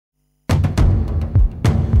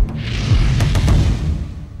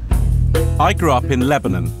I grew up in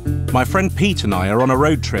Lebanon. My friend Pete and I are on a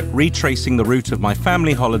road trip retracing the route of my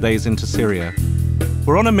family holidays into Syria.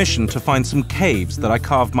 We're on a mission to find some caves that I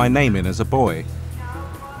carved my name in as a boy.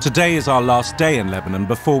 Today is our last day in Lebanon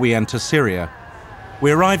before we enter Syria. We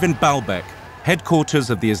arrive in Baalbeck, headquarters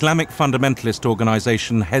of the Islamic fundamentalist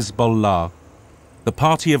organization Hezbollah, the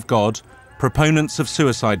party of God, proponents of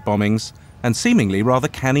suicide bombings, and seemingly rather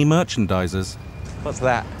canny merchandisers. What's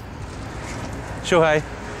that? Shohei.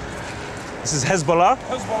 This is Hezbollah?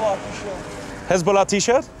 Hezbollah t-shirt. Hezbollah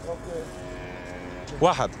t-shirt? Okay.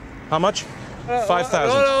 Wahad. How much? 5,000.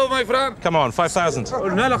 No, my friend. Come on, 5,000.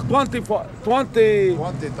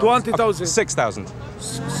 20,000. 6,000.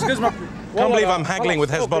 Excuse me. Can't believe I'm haggling with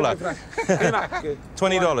Hezbollah.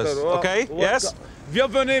 $20, okay? Yes?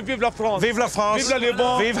 Bienvenue, vive la France. Vive la France. Vive le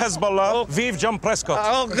Liban. Vive Hezbollah. Vive John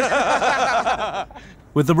Prescott.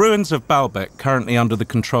 With the ruins of Baalbeck currently under the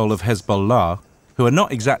control of Hezbollah, who are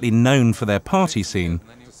not exactly known for their party scene,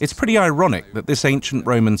 it's pretty ironic that this ancient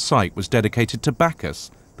Roman site was dedicated to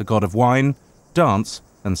Bacchus, the god of wine, dance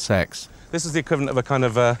and sex. This is the equivalent of a kind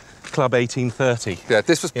of Club 1830. Yeah,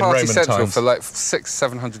 this was party central times. for like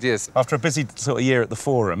 600-700 years. After a busy sort of year at the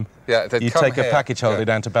Forum, yeah, you take a package holiday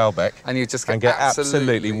down to Baalbeck and you just get,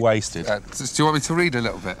 absolutely wasted. Do you want me to read a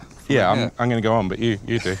little bit? Yeah, I'm going to go on, but you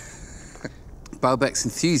do. Baalbeck's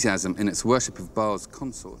enthusiasm in its worship of Baal's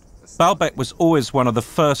consort. Baalbeck was always one of the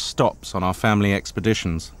first stops on our family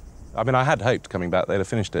expeditions. I mean, I had hoped coming back they'd have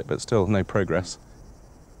finished it, but still no progress.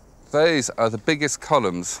 Those are the biggest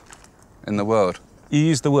columns in the world. You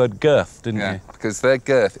used the word girth, didn't you? Because their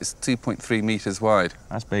girth is 2.3 metres wide.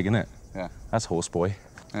 That's big, isn't it? Yeah. That's horseboy.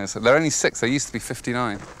 Yeah, so they're only 6, there used to be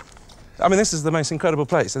 59. I mean, this is the most incredible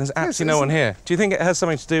place, and there's absolutely no one here. Do you think it has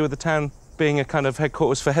something to do with the town being a kind of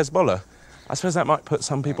headquarters for Hezbollah? I suppose that might put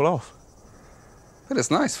some people off. But it's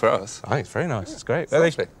nice for us. I think it's very nice. It's great.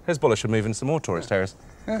 It's Hezbollah should move in some more tourist areas.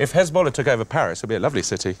 Yeah. If Hezbollah took over Paris, it'd be a lovely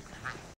city.